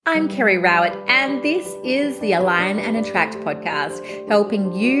I'm Kerry Rowett, and this is the Align and Attract podcast,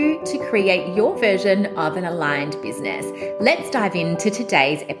 helping you to create your version of an aligned business. Let's dive into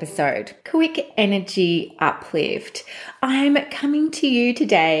today's episode. Quick energy uplift. I'm coming to you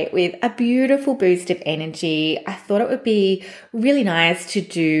today with a beautiful boost of energy. I thought it would be really nice to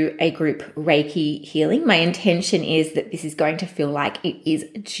do a group Reiki healing. My intention is that this is going to feel like it is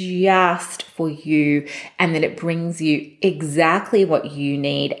just for you and that it brings you exactly what you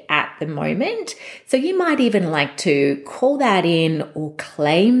need at the moment. So you might even like to call that in or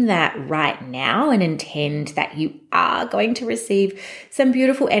claim that right now and intend that you are going to receive some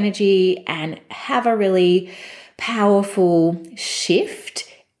beautiful energy and have a really powerful shift,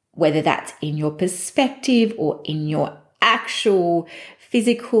 whether that's in your perspective or in your actual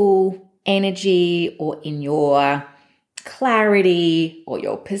physical energy or in your clarity or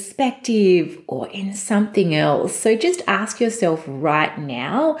your perspective or in something else. So just ask yourself right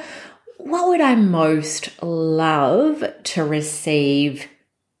now, what would I most love to receive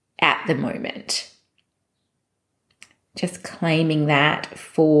at the moment? Just claiming that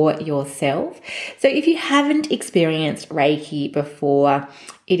for yourself. So if you haven't experienced Reiki before,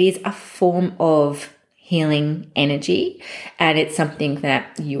 it is a form of healing energy, and it's something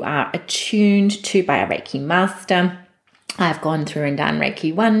that you are attuned to by a Reiki master. I've gone through and done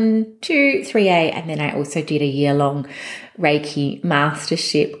Reiki 1, 2, 3A, and then I also did a year-long Reiki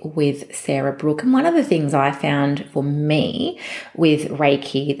mastership with Sarah Brooke. And one of the things I found for me with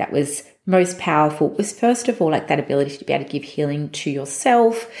Reiki that was most powerful was, first of all, like that ability to be able to give healing to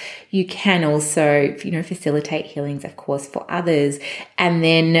yourself. You can also, facilitate healings, of course, for others. And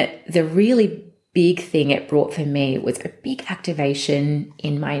then the really big thing it brought for me was a big activation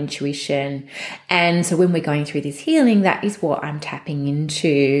in my intuition. And so when we're going through this healing, that is what I'm tapping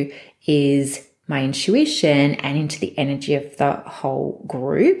into, is my intuition and into the energy of the whole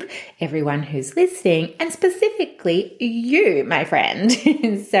group, everyone who's listening, and specifically you, my friend.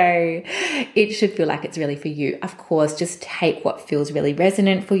 So it should feel like it's really for you. Of course, just take what feels really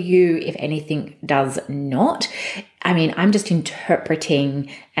resonant for you. If anything does not, I'm just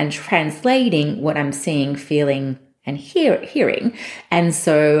interpreting and translating what I'm seeing, feeling, and hearing. And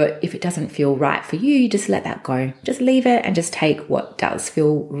so if it doesn't feel right for you, you just let that go. Just leave it and just take what does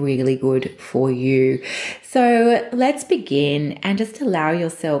feel really good for you. So let's begin and just allow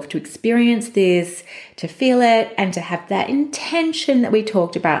yourself to experience this, to feel it, and to have that intention that we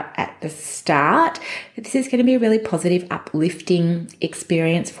talked about at the start, that this is going to be a really positive, uplifting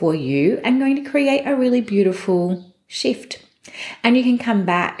experience for you and going to create a really beautiful shift. And you can come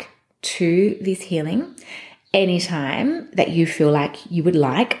back to this healing anytime that you feel like you would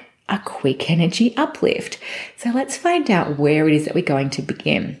like a quick energy uplift. So let's find out where it is that we're going to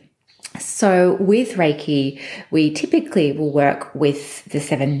begin. So with Reiki, we typically will work with the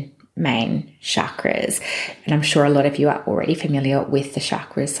 7 main chakras. And I'm sure a lot of you are already familiar with the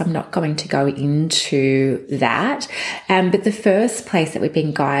chakras, so I'm not going to go into that. But the first place that we've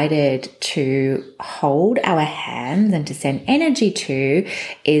been guided to hold our hands and to send energy to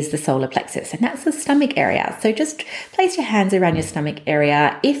is the solar plexus, and that's the stomach area. So just place your hands around your stomach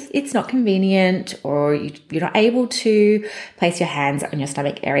area. If it's not convenient or you're not able to place your hands on your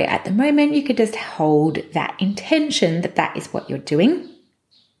stomach area at the moment, you could just hold that intention that that is what you're doing,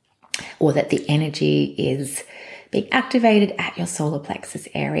 or that the energy is being activated at your solar plexus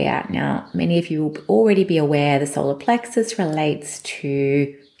area. Now, many of you will already be aware the solar plexus relates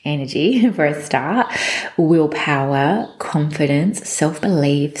to energy, for a start, willpower, confidence,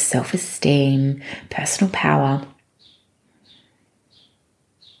 self-belief, self-esteem, personal power.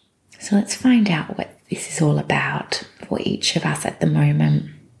 So let's find out what this is all about for each of us at the moment.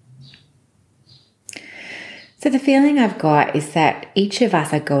 So the feeling I've got is that each of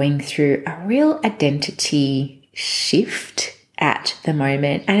us are going through a real identity shift at the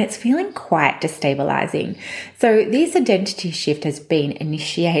moment, and it's feeling quite destabilizing. So this identity shift has been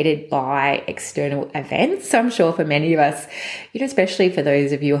initiated by external events. So I'm sure for many of us, especially for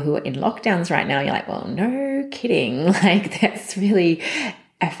those of you who are in lockdowns right now, you're like, well, no kidding. Like, that's really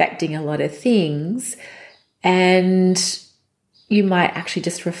affecting a lot of things. And you might actually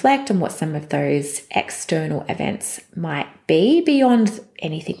just reflect on what some of those external events might be beyond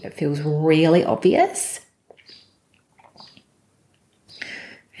anything that feels really obvious.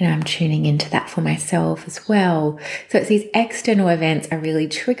 And I'm tuning into that for myself as well. So it's these external events are really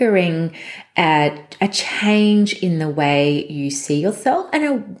triggering a change in the way you see yourself and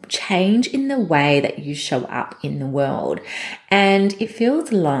a change in the way that you show up in the world. And it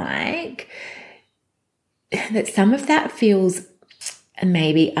feels like that some of that feels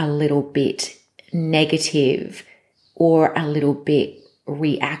maybe a little bit negative or a little bit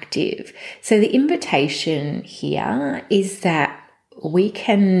reactive. So the invitation here is that we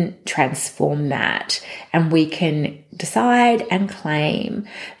can transform that, and we can decide and claim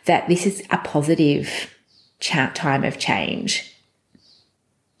that this is a positive time of change.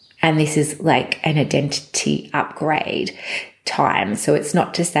 And this is like an identity upgrade time. So it's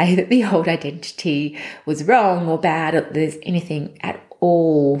not to say that the old identity was wrong or bad, or there's anything at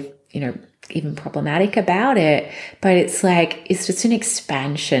all, even problematic about it. But it's just an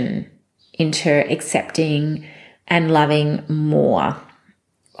expansion into accepting and loving more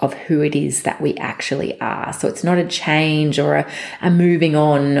of who it is that we actually are. So it's not a change or a moving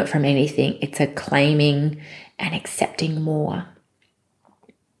on from anything. It's a claiming and accepting more.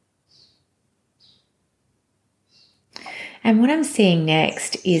 And what I'm seeing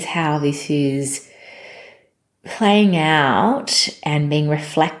next is how this is playing out and being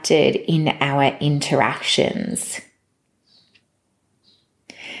reflected in our interactions.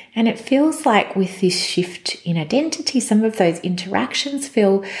 And it feels like with this shift in identity, some of those interactions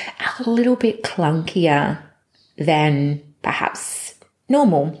feel a little bit clunkier than perhaps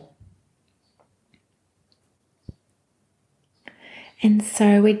normal. And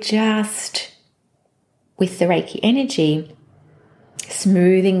so we're just, with the Reiki energy,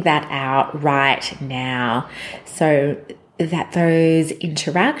 smoothing that out right now so that those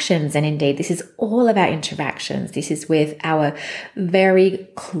interactions, and indeed this is all about interactions, this is with our very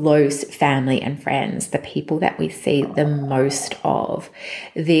close family and friends, the people that we see the most of.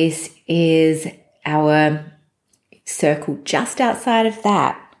 This is our circle. Just outside of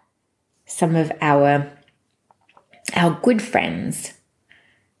that, some of our good friends,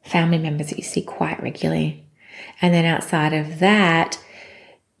 family members that you see quite regularly. And then outside of that,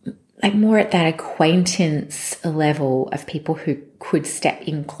 like more at that acquaintance level of people who could step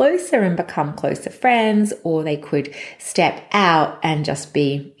in closer and become closer friends, or they could step out and just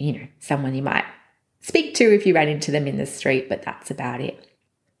be, someone you might speak to if you ran into them in the street, but that's about it.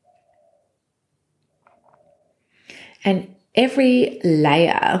 And every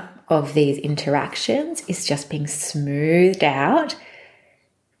layer of these interactions is just being smoothed out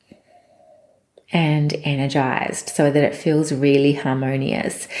and energized so that it feels really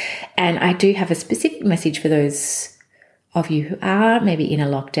harmonious. And I do have a specific message for those of you who are maybe in a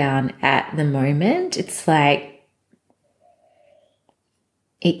lockdown at the moment. It's like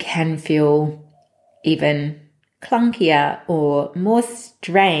it can feel even clunkier or more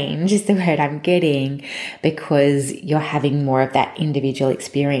strange is the word I'm getting, because you're having more of that individual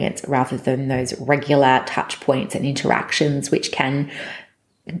experience rather than those regular touch points and interactions, which can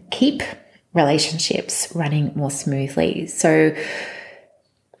keep relationships running more smoothly. So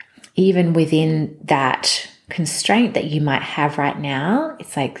even within that constraint that you might have right now,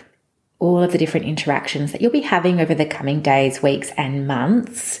 it's like all of the different interactions that you'll be having over the coming days, weeks, and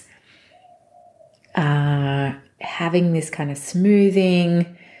months are having this kind of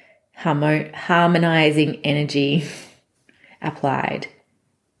smoothing, harmonizing energy applied.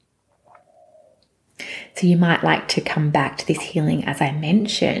 So you might like to come back to this healing, as I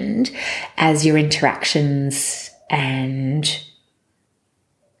mentioned, as your interactions and,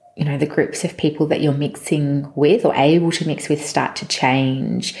 the groups of people that you're mixing with or able to mix with start to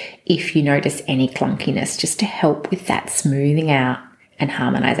change, if you notice any clunkiness, just to help with that smoothing out and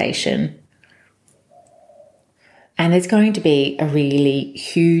harmonization. And there's going to be a really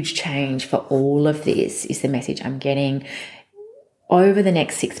huge change for all of this, is the message I'm getting, over the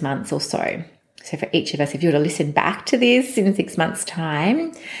next 6 months or so. So for each of us, if you were to listen back to this in 6 months' time,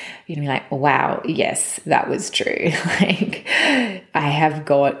 you're going to be like, wow, yes, that was true. Like, I have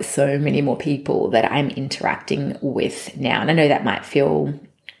got so many more people that I'm interacting with now. And I know that might feel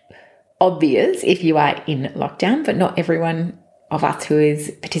obvious if you are in lockdown, but not everyone of us who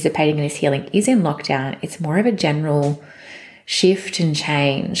is participating in this healing is in lockdown. It's more of a general shift and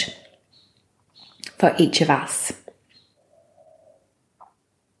change for each of us.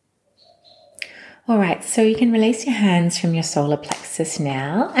 All right, so you can release your hands from your solar plexus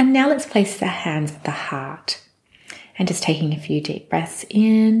now. And now let's place the hands at the heart. And just taking a few deep breaths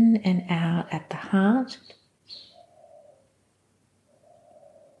in and out at the heart.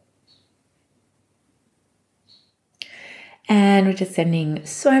 And we're just sending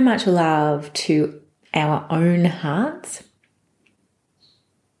so much love to our own hearts.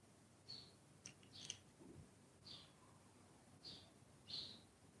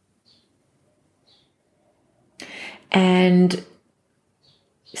 And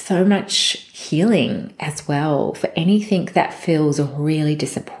so much healing as well for anything that feels really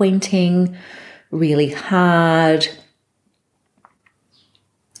disappointing, really hard,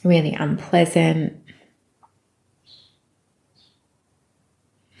 really unpleasant.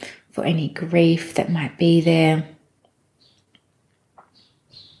 for any grief that might be there.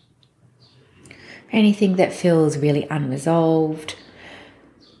 Anything that feels really unresolved.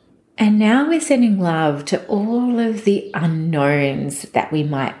 And now we're sending love to all of the unknowns that we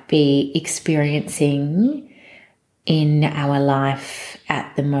might be experiencing in our life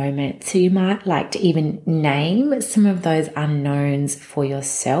at the moment. So you might like to even name some of those unknowns for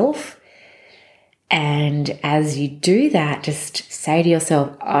yourself. And as you do that, just say to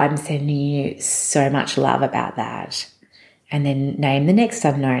yourself, I'm sending you so much love about that. And then name the next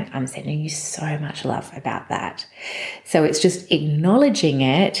unknown. I'm sending you so much love about that. So it's just acknowledging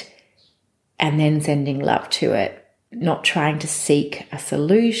it and then sending love to it, not trying to seek a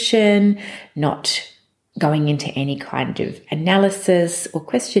solution, not going into any kind of analysis or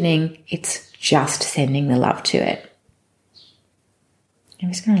questioning. It's just sending the love to it.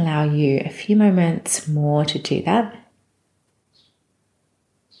 I'm just going to allow you a few moments more to do that.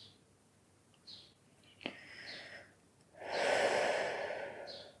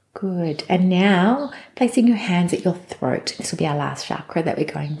 Good. And now placing your hands at your throat. This will be our last chakra that we're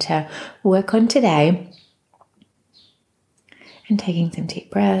going to work on today. And taking some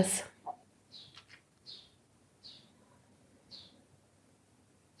deep breaths.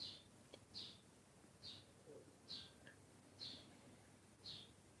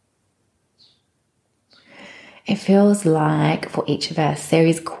 It feels like for each of us there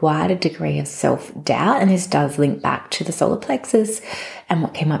is quite a degree of self-doubt, and this does link back to the solar plexus and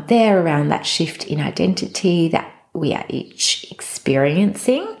what came up there around that shift in identity that we are each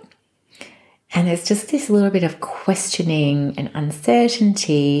experiencing. And there's just this little bit of questioning and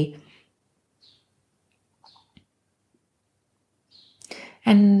uncertainty.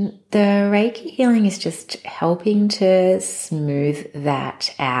 And the Reiki healing is just helping to smooth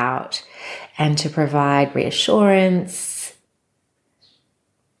that out and to provide reassurance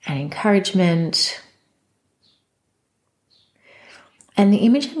and encouragement. And the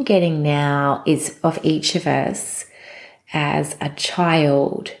image I'm getting now is of each of us as a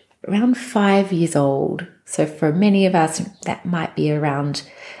child, around 5 years old. So for many of us, that might be around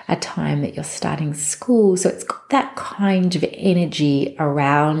a time that you're starting school. So it's got that kind of energy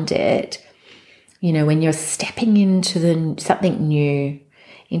around it. You know, when you're stepping into something new,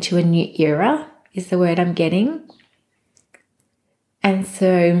 into a new era is the word I'm getting. And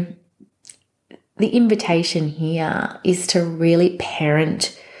so the invitation here is to really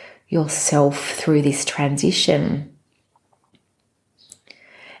parent yourself through this transition.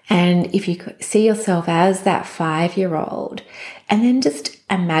 And if you could see yourself as that 5-year-old, and then just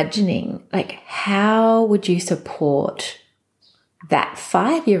imagining, like, how would you support that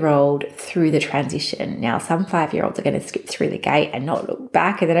 5-year-old through the transition? Now, some 5-year-olds are going to skip through the gate and not look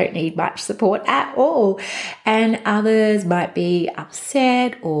back, and they don't need much support at all. And others might be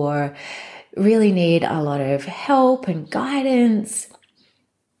upset or really need a lot of help and guidance.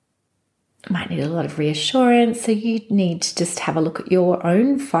 Might need a lot of reassurance. So you need to just have a look at your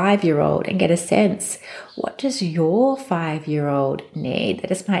own 5-year-old and get a sense, what does your 5-year-old need? They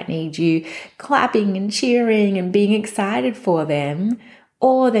just might need you clapping and cheering and being excited for them,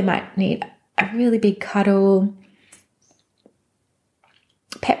 or they might need a really big cuddle,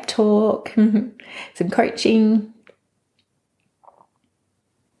 pep talk, some coaching.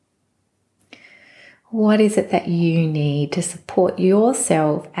 What is it that you need to support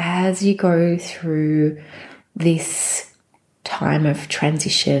yourself as you go through this time of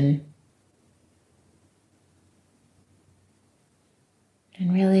transition?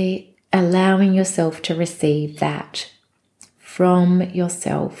 And really allowing yourself to receive that from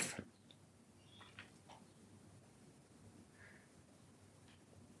yourself.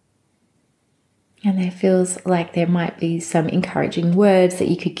 And there feels like there might be some encouraging words that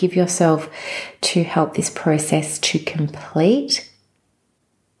you could give yourself to help this process to complete.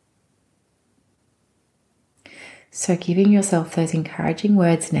 So giving yourself those encouraging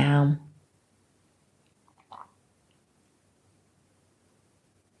words now.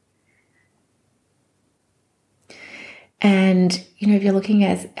 And, you know, if you're looking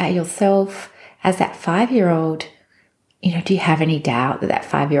at yourself as that 5-year-old, you know, do you have any doubt that that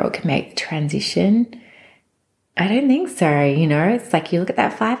 5-year-old can make the transition? I don't think so. You know, it's like you look at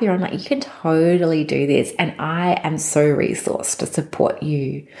that 5-year-old, like, you can totally do this. And I am so resourced to support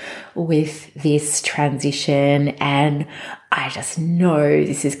you with this transition. And I just know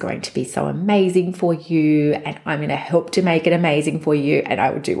this is going to be so amazing for you. And I'm going to help to make it amazing for you. And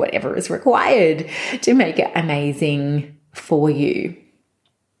I will do whatever is required to make it amazing for you.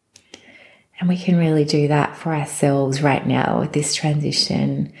 And we can really do that for ourselves right now with this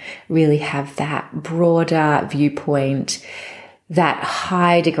transition, really have that broader viewpoint, that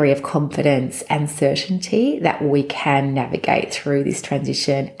high degree of confidence and certainty that we can navigate through this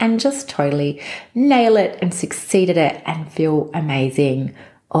transition and just totally nail it and succeed at it and feel amazing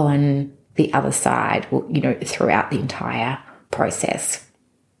on the other side, throughout the entire process.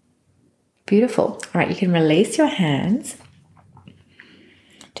 Beautiful. All right, you can release your hands.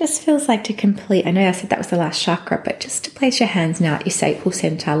 Just feels like to complete, I know I said that was the last chakra, but just to place your hands now at your sacral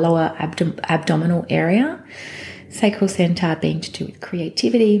center, lower abdominal area. Sacral center being to do with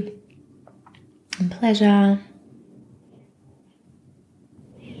creativity and pleasure.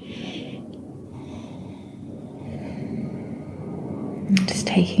 And just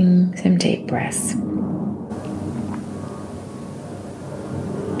taking some deep breaths.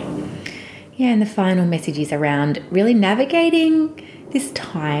 Yeah, and the final message is around really navigating this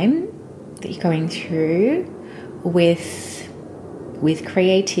time that you're going through with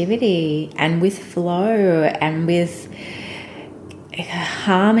creativity and with flow and with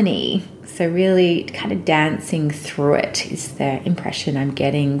harmony. So really kind of dancing through it is the impression I'm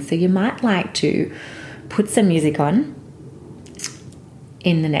getting. So you might like to put some music on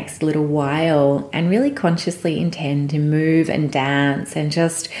in the next little while and really consciously intend to move and dance and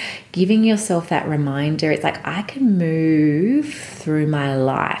just giving yourself that reminder. It's like, I can move through my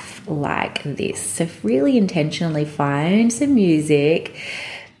life like this. So really intentionally find some music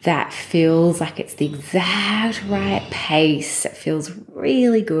that feels like it's the exact right pace. It feels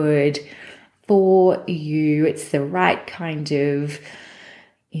really good for you. It's the right kind of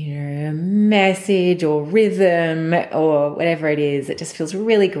message or rhythm or whatever it is. It just feels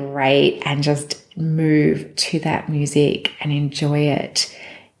really great, and just move to that music and enjoy it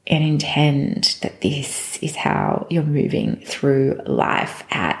and intend that this is how you're moving through life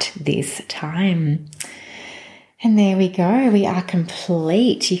at this time. And there we go. We are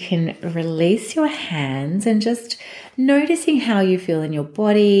complete. You can release your hands and just noticing how you feel in your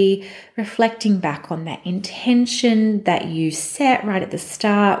body, reflecting back on that intention that you set right at the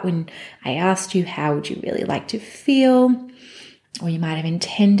start when I asked you, how would you really like to feel? Or you might have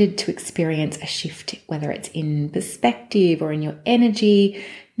intended to experience a shift, whether it's in perspective or in your energy,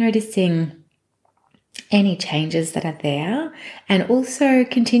 noticing any changes that are there, and also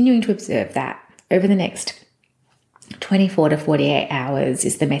continuing to observe that over the next 24 to 48 hours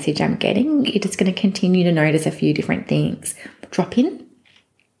is the message I'm getting. You're just going to continue to notice a few different things. Drop in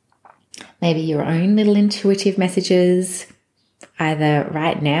maybe your own little intuitive messages, either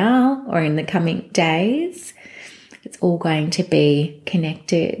right now or in the coming days. It's all going to be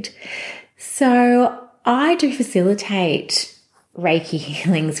connected. So I do facilitate Reiki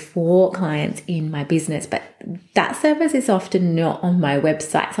healings for clients in my business, but that service is often not on my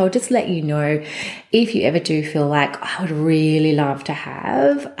website. So I'll just let you know, if you ever do feel like, I would really love to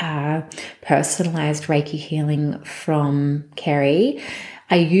have a personalized Reiki healing from Kerry,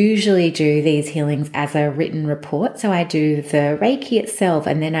 I usually do these healings as a written report. So I do the Reiki itself,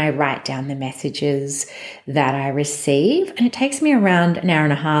 and then I write down the messages that I receive. And it takes me around an hour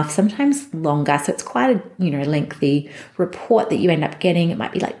and a half, sometimes longer. So it's quite a, lengthy report that you end up getting. It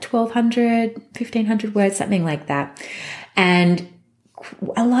might be like 1,200, 1,500 words, something like that. And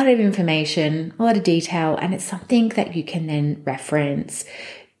a lot of information, a lot of detail, and it's something that you can then reference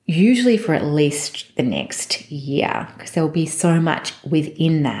usually for at least the next year, because there'll be so much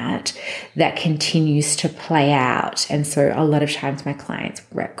within that that continues to play out. And so a lot of times my clients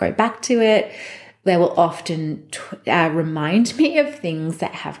go back to it. They will often remind me of things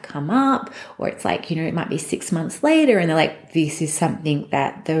that have come up, or it's like, it might be 6 months later and they're like, this is something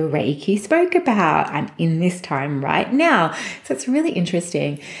that the Reiki spoke about. I'm in this time right now. So it's really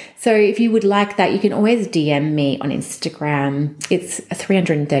interesting. So if you would like that, you can always DM me on Instagram. It's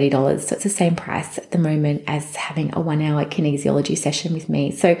 $330. So it's the same price at the moment as having a 1 hour kinesiology session with me.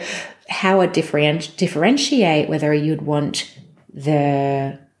 So how I differentiate whether you'd want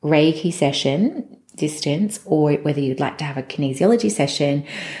the Reiki session distance or whether you'd like to have a kinesiology session.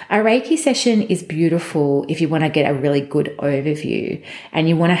 A Reiki session is beautiful if you want to get a really good overview and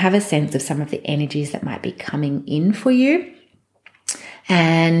you want to have a sense of some of the energies that might be coming in for you.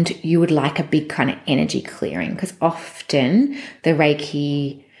 And you would like a big kind of energy clearing, because often the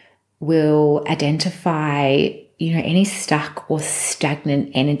Reiki will identify any stuck or stagnant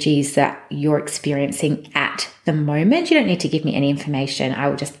energies that you're experiencing at the moment. You don't need to give me any information. I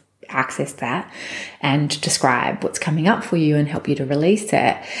will just access that and describe what's coming up for you and help you to release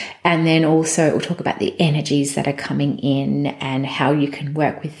it. And then also we'll talk about the energies that are coming in and how you can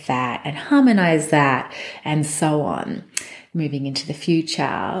work with that and harmonize that and so on, moving into the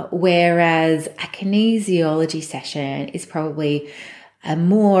future. Whereas a kinesiology session is probably a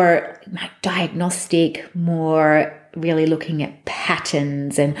more diagnostic, more really looking at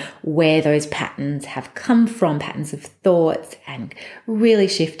patterns and where those patterns have come from, patterns of thoughts, and really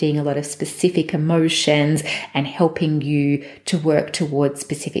shifting a lot of specific emotions and helping you to work towards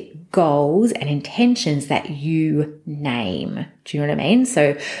specific goals and intentions that you name. Do you know what I mean?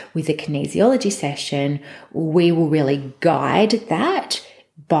 So with a kinesiology session, we will really guide that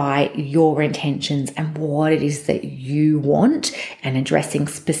by your intentions and what it is that you want and addressing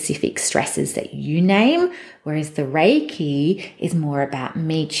specific stresses that you name. Whereas the Reiki is more about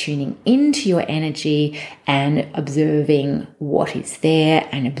me tuning into your energy and observing what is there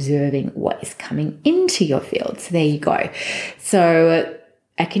and observing what is coming into your field. So there you go. So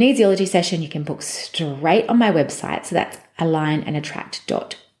a kinesiology session you can book straight on my website. So that's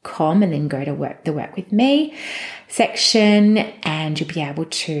alignandattract.com, and then go to the Work With Me section and you'll be able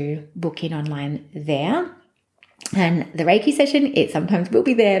to book in online there. And the Reiki session, it sometimes will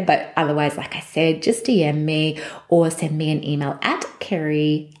be there, but otherwise, like I said, just DM me or send me an email at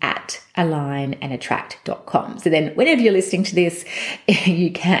kerry@alignandattract.com. So then whenever you're listening to this, you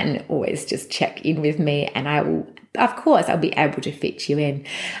can always just check in with me and I will, of course, I'll be able to fit you in.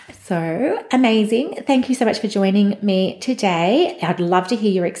 So amazing. Thank you so much for joining me today. I'd love to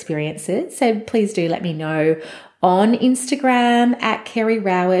hear your experiences. So please do let me know on Instagram at Kerry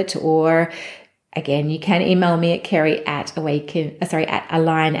Rowett, or again, you can email me at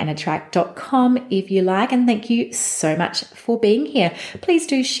kerry@alignandattract.com if you like. And thank you so much for being here. Please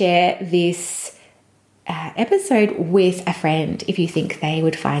do share this episode with a friend if you think they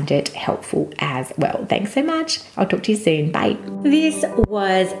would find it helpful as well. Thanks so much. I'll talk to you soon. Bye. This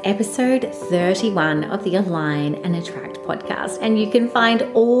was episode 31 of the Align and Attract podcast, and you can find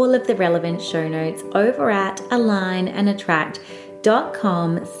all of the relevant show notes over at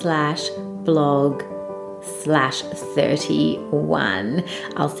alignandattract.com/blog/31.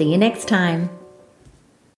 I'll see you next time.